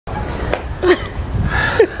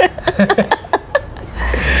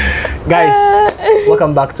Guys,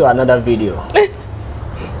 welcome back to another video.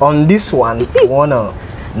 On this one, we wanna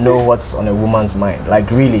know what's on a woman's mind. Like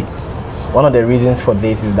really, one of the reasons for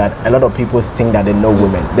this is that a lot of people think that they know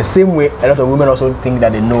women. The same way a lot of women also think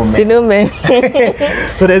that they know men. They know men.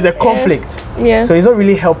 So there's a conflict. Yeah. So it's not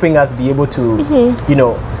really helping us be able to, you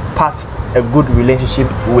know, path a good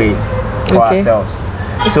relationship ways for ourselves.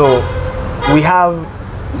 So we have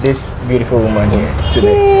this beautiful woman here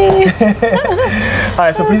today. All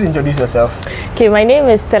right, so please introduce yourself. Okay, my name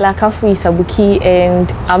is Stella Sabuki, and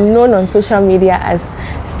I'm known on social media as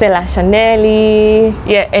Stella Shanelly.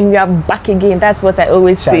 Yeah, and we are back again. That's what I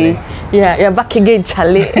always say. Yeah, you're back again,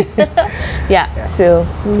 Charlie. Yeah, so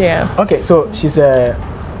yeah. Okay, so she's a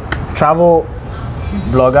travel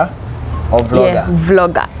blogger or vlogger? Yeah,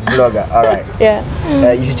 vlogger. Vlogger, all right. Yeah.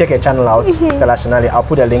 You should check her channel out, Stella Shanelly. I'll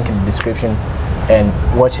put a link in the description and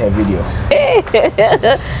watch her video.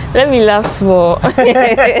 Let me laugh small.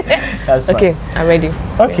 That's fine. Okay, I'm ready.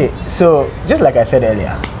 Okay, so just like I said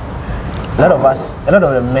earlier, a lot of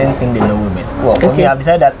the men think they know women. Well, for me, I've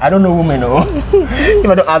decided that I don't know women. If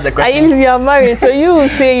I don't ask the question. You are married, so you will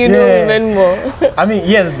say you know women more. I mean,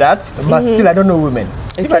 yes, that, but still I don't know women.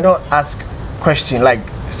 If I don't ask question like,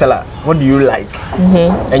 Stella, what do you like?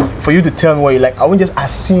 And for you to tell me what you like, I won't just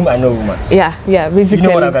assume I know women. Yeah, basically. You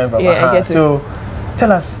know what I'm coming from. Yeah, I get it. So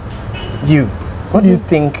tell us, what do you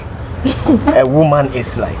think a woman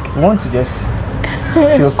is like? You want to just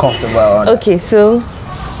feel comfortable around Okay, so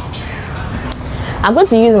I'm going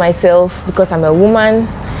to use myself because I'm a woman,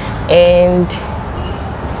 and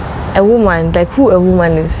a woman, like who a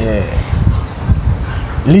woman is. Yeah.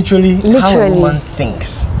 Literally how a woman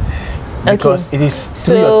thinks. Because it is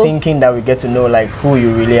through your thinking that we get to know like who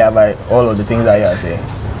you really are by all of the things that you are saying.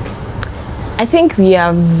 I think we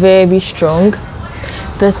are very strong.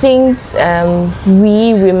 The things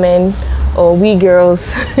we women or we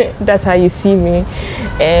girls, that's how you see me,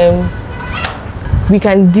 we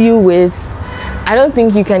can deal with. I don't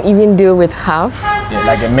think you can even deal with half. Yeah,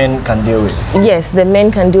 like the men can deal with. Yes, the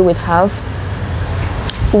men can deal with half.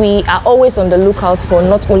 We are always on the lookout for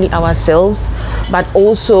not only ourselves, but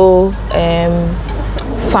also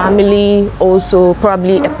family, also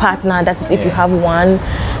probably a partner, that is if you have one.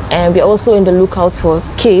 And we're also in the lookout for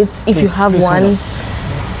kids, if you have one.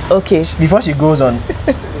 Okay. Before she goes on,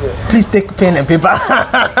 please take pen and paper.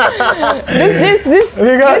 This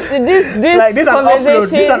conversation. This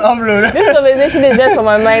an upload. This conversation is just on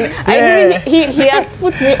my mind. Yeah. He has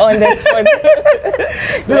put me on the spot.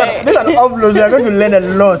 This an upload. You are going to learn a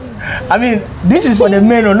lot. I mean, this is for the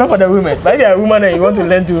men or not for the women. But if you're a woman and you want to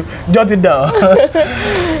learn to jot it down.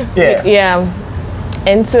 Yeah.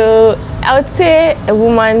 And so I would say a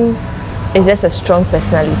woman is just a strong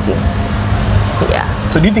personality. Yeah.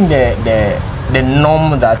 So do you think the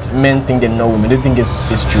norm that men think they know women, do you think is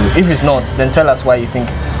true? If it's not, then tell us why you think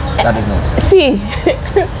that is not. See,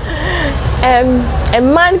 a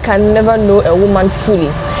man can never know a woman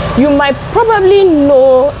fully. You might probably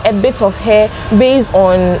know a bit of her based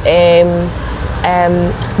on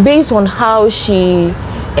how she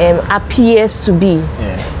appears to be.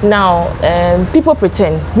 Yeah. Now, people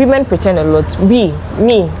pretend. Women pretend a lot. Me,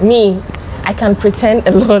 I can pretend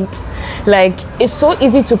a lot. Like, it's so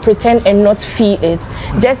easy to pretend and not feel it.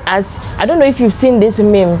 Just as, I don't know if you've seen this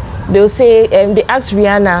meme, they'll say, they ask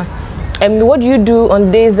Rihanna, what do you do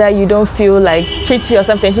on days that you don't feel like pretty or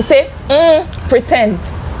something? She say, pretend.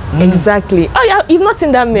 Exactly. Oh yeah, you've not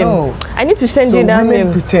seen that meme? No. I need to send you that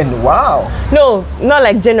meme. Pretend, wow. No, not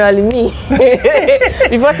like generally me.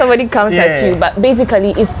 Before somebody comes at you, but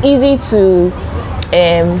basically it's easy to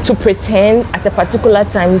pretend at a particular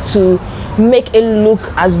time to make it look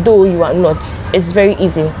as though you are not. It's very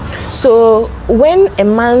easy. So when a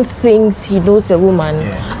man thinks he knows a woman,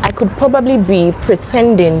 I could probably be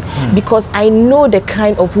pretending because I know the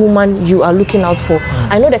kind of woman you are looking out for.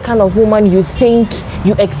 I know the kind of woman you think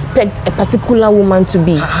you expect a particular woman to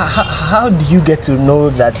be. How do you get to know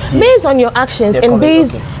that? Based on your actions and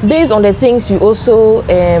based on the things you also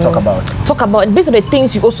talk about. Based on the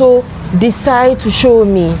things you also decide to show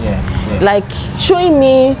me. Like showing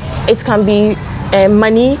me, it can be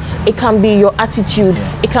money, it can be your attitude,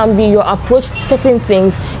 it can be your approach to certain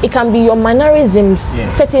things, it can be your mannerisms,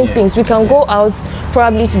 certain things. We can go out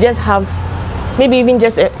probably to just have, maybe even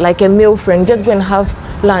just like a male friend, just go and have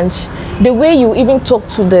lunch. The way you even talk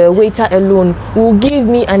to the waiter alone will give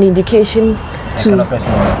me an indication to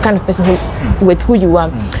kind of person with who you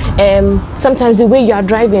are. Sometimes the way you are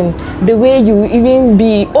driving, the way you even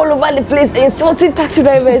be all over the place insulting taxi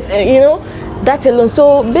drivers, you know, that alone.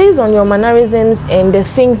 So based on your mannerisms and the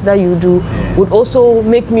things that you do would also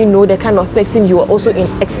make me know the kind of person you are also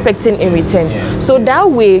expecting in return. So that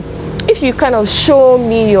way, if you kind of show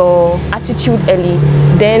me your attitude early,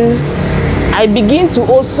 then I begin to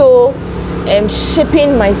also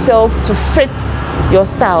shaping myself to fit your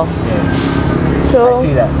style. So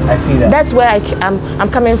I see that. That's where I'm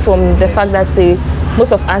coming from, the fact that, say,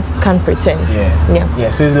 most of us can't pretend.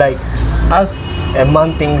 Yeah. So it's like, as a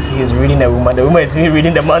man thinks he's reading a woman, the woman is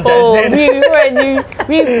reading the man. Oh,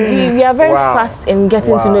 we are very fast in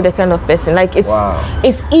getting to know the kind of person. Like,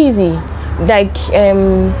 it's easy. Like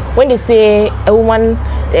when they say a woman,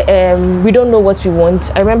 we don't know what we want.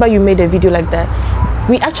 I remember you made a video like that.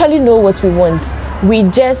 We actually know what we want. We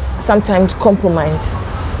just sometimes compromise.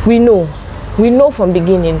 We know from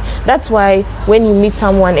beginning. That's why when you meet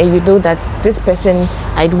someone and you know that this person,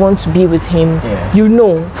 I'd want to be with him, you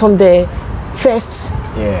know from the first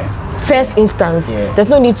instance. There's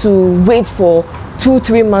no need to wait for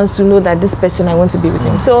 2-3 months to know that this person, I want to be with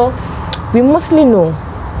him. So we mostly know.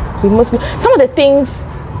 Some of the things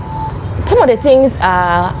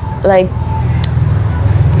are like,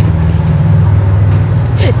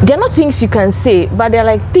 they're not things you can say, but they're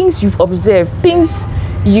like things you've observed, things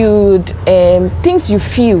you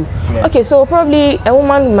feel. Okay, so probably a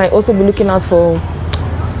woman might also be looking out for,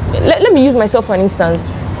 let me use myself for an instance.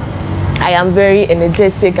 I am very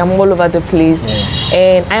energetic, I'm all over the place,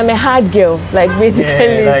 and I'm a hard girl, like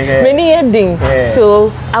basically many ending.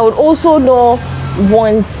 So I would also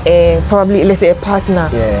want probably, let's say, a partner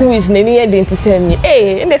who is needing to send me,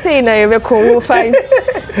 hey, and they say you're fine.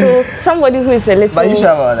 So somebody who is a little. But you sure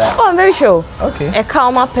about that? Oh, I'm very sure. Okay. A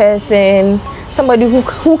calmer person, somebody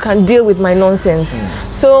who can deal with my nonsense.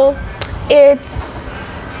 So it's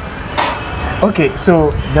okay.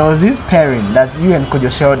 So there was this pairing that you and Kojo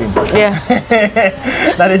Sheldon.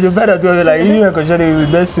 That is better to like you and Kojo Sheldon will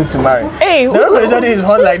best suit to marry. Hey, Kojo Sheldon is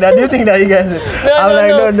hot like that. Do you think that you guys? No, I'm not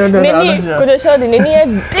sure. Kojo Sheldon,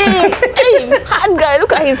 hard guy.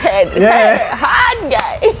 Look at his head. Hard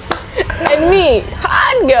guy. And me,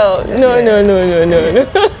 hard girl. No.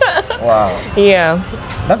 Wow. Yeah.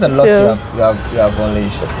 That's a lot you have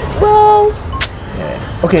unleashed. Well.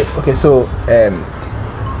 Okay. So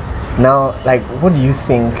now, like, what do you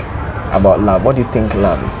think about love? What do you think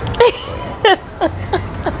love is?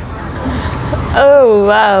 Oh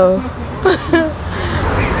wow.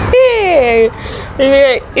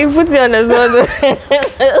 It puts you on the spot.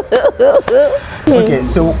 Okay,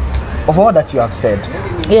 so of all that you have said,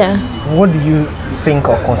 what do you think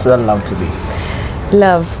or consider love to be?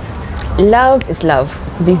 Love is love,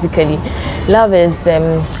 basically. Love is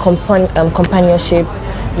companionship.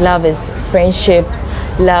 Love is friendship.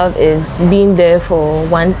 Love is being there for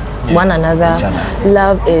one another.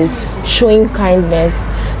 Love is showing kindness.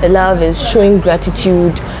 Love is showing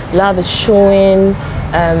gratitude. Love is showing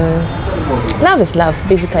love is love,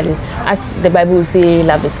 basically. As the Bible will say,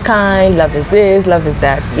 love is kind, love is this, love is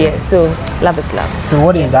that. So love is love. So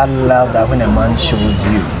what is that love that when a man shows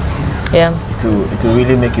you, it will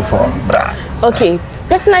really make you fall? Okay,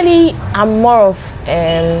 personally, I'm more of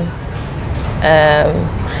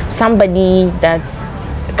somebody that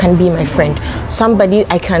can be my friend, somebody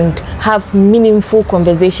I can have meaningful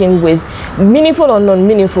conversation with, meaningful or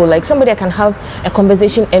non-meaningful, like somebody I can have a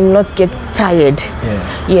conversation and not get tired.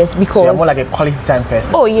 Yes, because so you're more like a quality time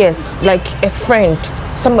person. Oh yes, like a friend,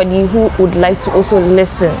 somebody who would like to also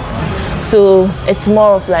listen. So it's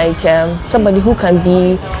more of like somebody who can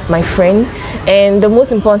be my friend, and the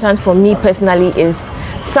most important for me personally is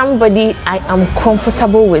somebody I am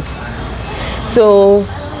comfortable with. So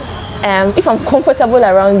if I'm comfortable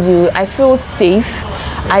around you, I feel safe.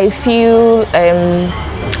 I feel I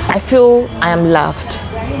am loved.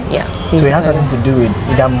 Yeah. So it has something to do with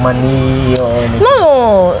either money or anything?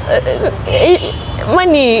 No,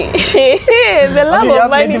 money. The love of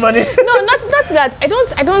money. No, not that. I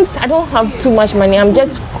don't have too much money. I'm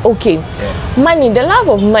just okay. Money, the love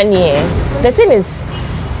of money. The thing is,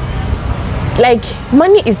 like,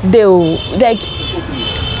 money is there. Like,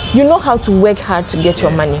 you know how to work hard to get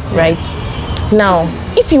your money, right? Now,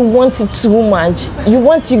 if you want it too much, you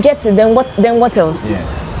get it, then what else?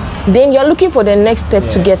 Then you're looking for the next step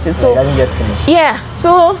to get it. So it doesn't get finished.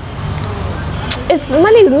 So it's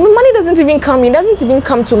money doesn't even come. It doesn't even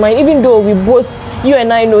come to mind. Even though you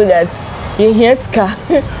and I know that here's car,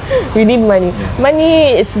 we need money.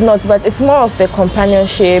 Money is not, but it's more of the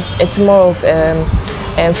companionship. It's more of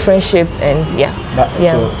friendship and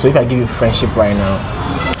So if I give you friendship right now.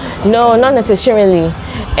 No, not necessarily.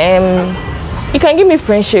 You can give me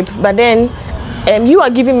friendship, but then you are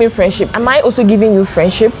giving me friendship. Am I also giving you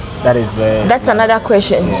friendship? That is very. That's another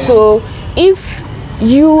question. So if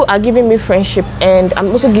you are giving me friendship and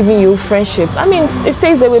I'm also giving you friendship, I mean, it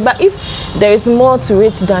stays that way. But if there is more to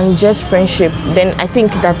it than just friendship, then I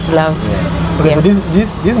think that's love. Yeah. Okay, so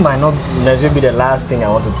this might not necessarily be the last thing I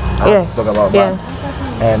want to talk about. But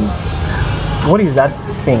what is that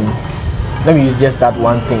thing? Let me use just that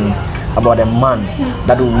one thing about a man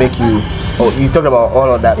that will make you. Oh, you talked about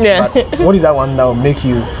all of that. Yeah. But what is that one that will make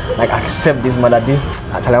you like accept this man? That this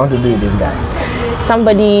actually I want to be with this guy.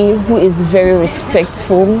 Somebody who is very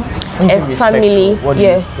respectful, a family. What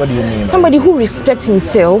do you mean? Somebody who respects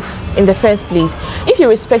himself in the first place. If you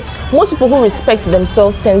respect, most people who respect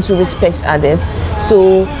themselves tend to respect others.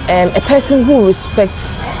 So a person who respects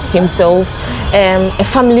himself, a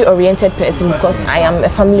family-oriented person, because I am a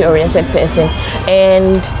family-oriented person,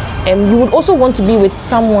 and you would also want to be with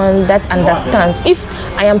someone that understands. If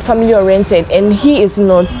I am family-oriented and he is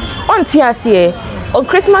not, on TRCA, on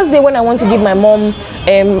Christmas Day when I want to give my mom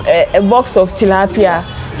a box of tilapia,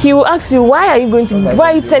 he will ask you, why are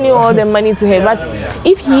you sending all the money to her? But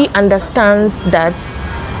if he understands that,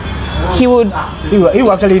 he will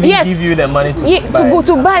actually give you the money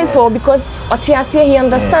to buy for, because Otiasia, he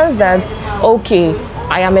understands that, okay,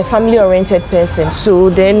 I am a family-oriented person. So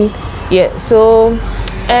then,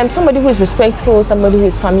 somebody who is respectful, somebody who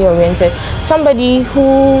is family-oriented, somebody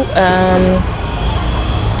who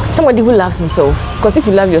loves himself. Because if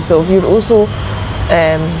you love yourself, you'd also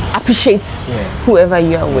appreciate whoever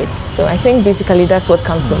you are with. So I think basically that's what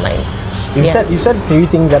comes to mind. You said 3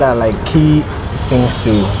 things that are like key things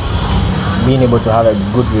to being able to have a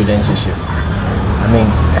good relationship. I mean,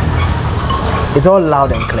 it's all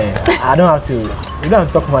loud and clear. We don't have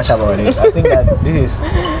to talk much about it. I think that this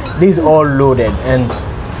is all loaded, and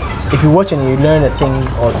if you watch and you learn a thing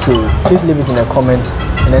or two, please leave it in the comments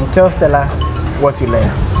and then tell Stella what you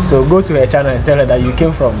learned. So go to her channel and tell her that you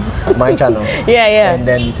came from my channel. And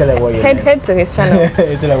then you tell her what you learned. Head to his channel.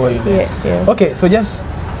 You tell her what you learned. Okay, so just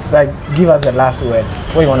like give us the last words.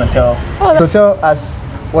 What you want to tell? So tell us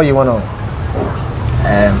what you want to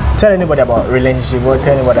tell anybody about relationship, or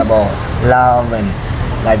tell anybody about love and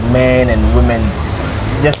like men and women.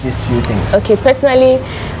 Just these few things. Okay, personally,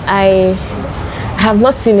 I have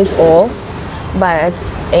not seen it all, but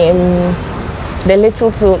the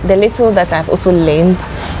little that I've also learned,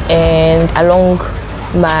 and along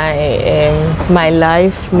my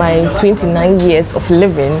life, my 29 years of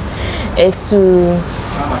living, is to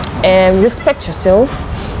respect yourself.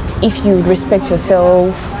 If you respect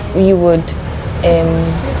yourself, you would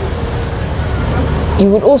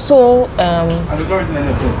also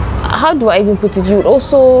how do I even put it? You would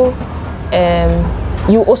also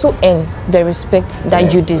you also earn the respect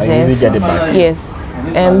that you deserve. Like get it back. Yes.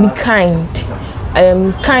 Be kind.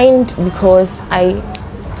 Kind because I'm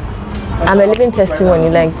a living testimony.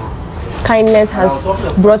 Like, kindness has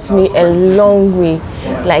brought me a long way.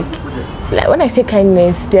 Like when I say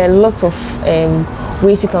kindness, there are lots of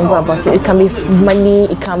ways you can go about it. It can be money,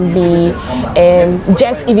 it can be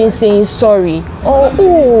just even saying sorry.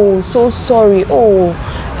 Oh, so sorry.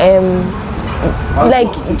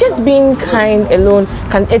 Like just being kind alone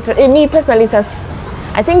can. Me personally, it has.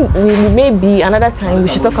 I think maybe another time we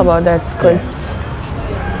should talk about that, because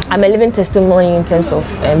I'm a living testimony in terms of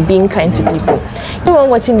being kind to people. Anyone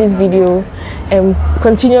watching this video,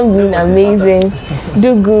 continue being amazing,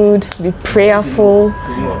 do good, be prayerful,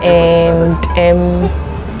 and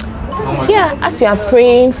as you are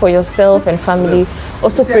praying for yourself and family,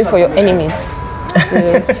 also pray for your enemies.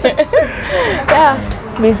 So,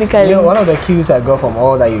 basically. One of the cues I got from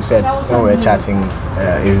all that you said when we were chatting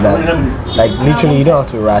is that, like, literally you don't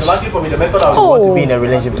have to rush to want to be in a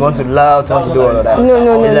relationship, to want to love, to want to do all of that.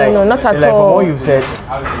 No, not at all. Like, from what you've said,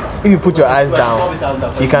 if you put your eyes down,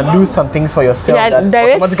 you can do some things for yourself that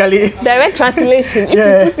automatically... Direct translation, if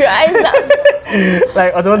you put your eyes down.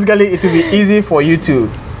 Like, automatically it will be easy for you to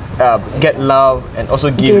get love and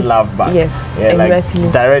also give love back. Yes, exactly.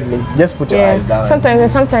 Like directly, just put your eyes down.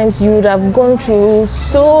 Sometimes you would have gone through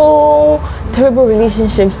so terrible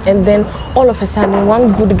relationships, and then all of a sudden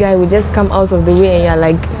one good guy will just come out of the way, and you're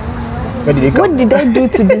like, what did I do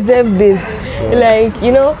to deserve this? Like,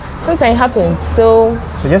 sometimes it happens. So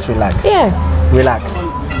just relax. Relax.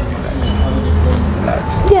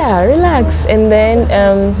 Yeah, relax, and then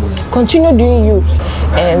continue doing you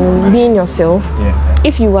and being yourself.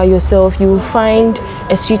 If you are yourself, you will find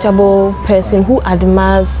a suitable person who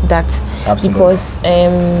admires that. Absolutely. Because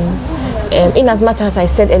in as much as I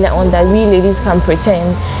said earlier on that we ladies can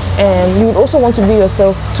pretend, you would also want to be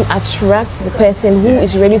yourself to attract the person who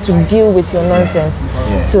is ready to deal with your nonsense.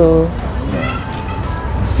 So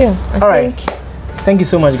all right, thank you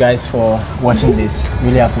so much guys for watching this.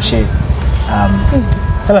 Really appreciate.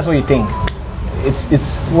 Tell us what you think.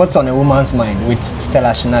 it's what's on a woman's mind with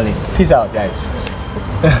Stella Shanelly. Peace out, guys.